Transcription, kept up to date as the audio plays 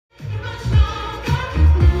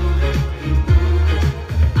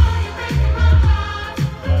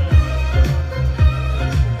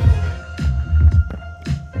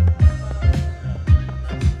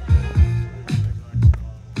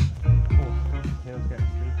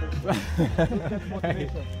So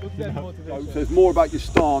it's more about your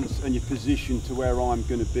stance and your position to where I'm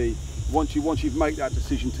going to be. Once you've made that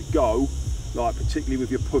decision to go, like particularly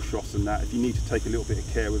with your push-offs and that, if you need to take a little bit of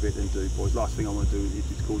care with it, then do, boys. Last thing I want to do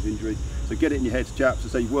is cause injury. So get it in your heads, chaps. So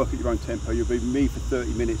say you work at your own tempo. You'll be with me for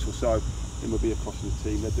 30 minutes or so, then we'll be across the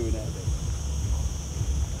team. They're doing it.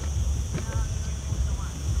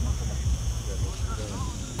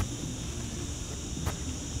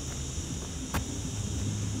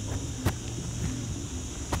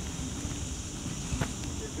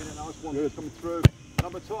 Good. Coming through. A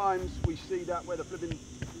number of times we see that where the flipping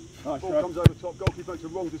ball comes over top, goalkeeper makes a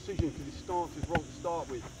wrong decision because his stance is wrong to start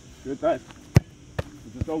with. Good, Dave.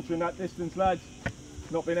 You're just altering that distance, lads.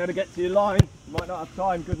 Not being able to get to your line. You might not have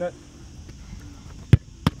time, goodness.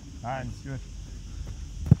 Hands, good.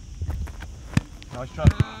 Nice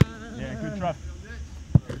trust. Yeah, good trust.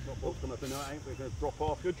 Ball's coming up in there, ain't we? Going to drop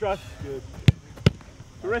off. Good trust. Good.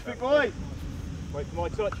 Terrific, boys. Wait for my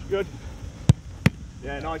touch. Good.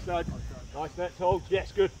 Yeah, nice, lad. Nice nets, hold.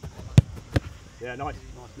 Yes, good. Yeah, nice.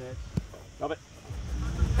 Nice nets. Love it.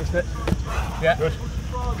 Nice nets. Yeah. Good.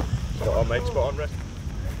 Spot on, mate. Spot on, rest.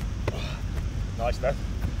 Nice net.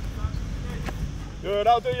 Good,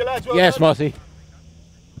 I'll do you, lads. Well yes, done. Marty.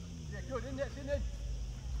 Yeah, good. In, in.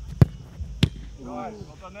 Nice.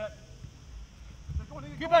 Well done, net.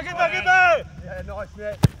 Get back. Yeah, nice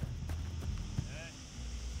net.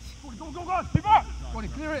 Go, keep up. Go on,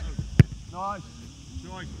 clear it. Nice.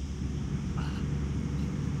 Nice.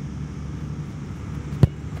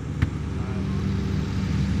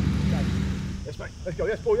 Yes, mate. Let's go.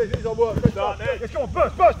 Yes, boy. Yes, these are work. Let's go. Let's go.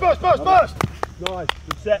 Burst. Nice.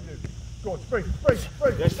 Good set. Go on, spring.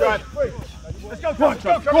 Yes, right. Let's go, Travis.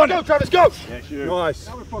 Go, Travis. Go. Yes, you. Nice.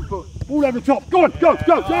 Ball over the top. Go on. Go. Nice.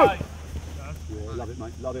 Yeah, love it,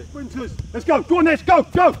 mate. Love it. Sprinters. Let's go. Go on, let's go.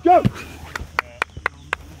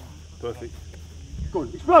 Perfect. Go on.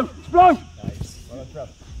 Explode. Nice. Well done, Trav.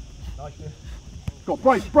 Nice. Go on,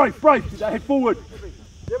 brave. Get that head forward.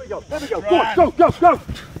 There we go. Go on, go.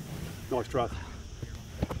 Nice, Trav.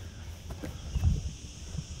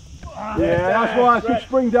 Yeah, that's right. Good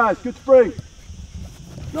spring, Daz. Good spring.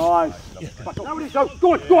 Nice. Back up. Now we go.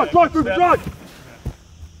 Go on. Drive through the drive.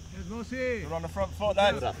 We're on the front foot,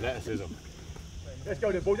 lads. Good athleticism. Let's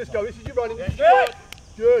go then, boys. Let's go. This is you running.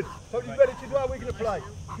 Good. Totally ready to do how we're going to play.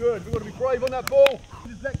 Good. We've got to be brave on that ball.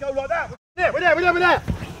 Just let go like that. We're there.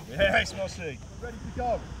 Yes, Mossy. We're ready to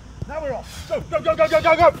go. Now we're off. Go.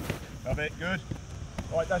 Love it, good.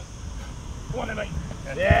 Right, Daz. Go on then, mate.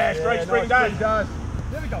 Yeah, straight spring, Daz.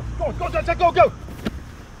 There we go. Go.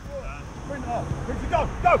 Sprint off. Ready to go.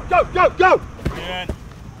 Yeah.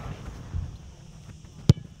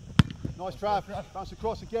 Nice Trav. Bounce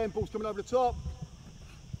across again. Ball's coming over the top.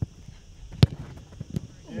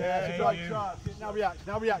 Yeah, it's a great shot. Now react.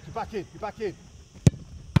 You're back in.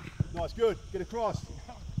 Nice, good. Get across.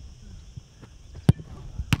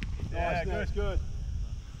 Yeah, nice, good.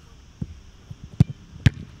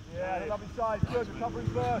 Yeah, lovely side. Good. Recovering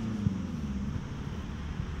first.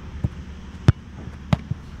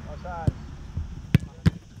 Nice hands.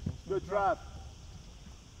 Good Trav.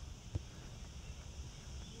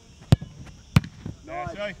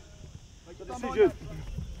 Nice. Make the decision.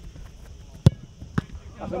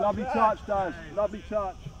 That's a lovely touch, Dan. Lovely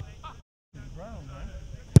touch.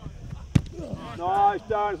 Nice,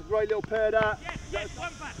 Dan. It's a great little pair, that. Yes,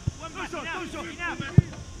 one back.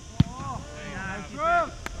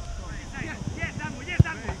 Yes,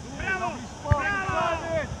 Danbo. Bravo.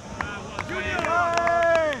 Junior.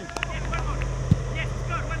 Yes, one more. Yes,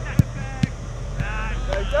 good. Well done.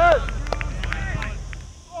 Very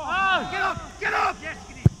good. Get up. Yes,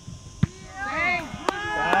 get in.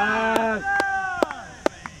 Yes.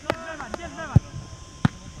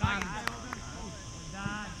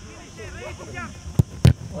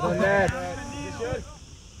 Well done, Ned.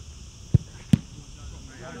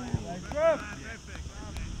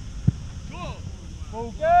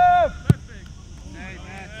 Full give.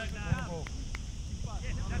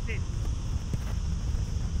 That's it.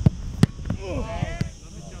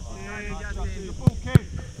 Full kick.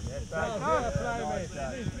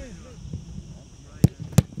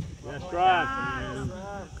 Yes, Trav.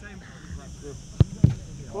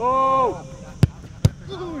 Oh!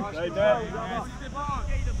 Hey, Dad.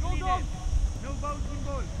 No bouncing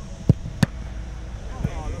ball.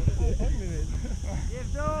 Yes,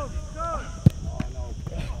 go.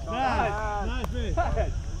 Nice, mate.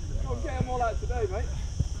 I'll get them all out today, mate.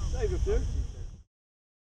 Save a few.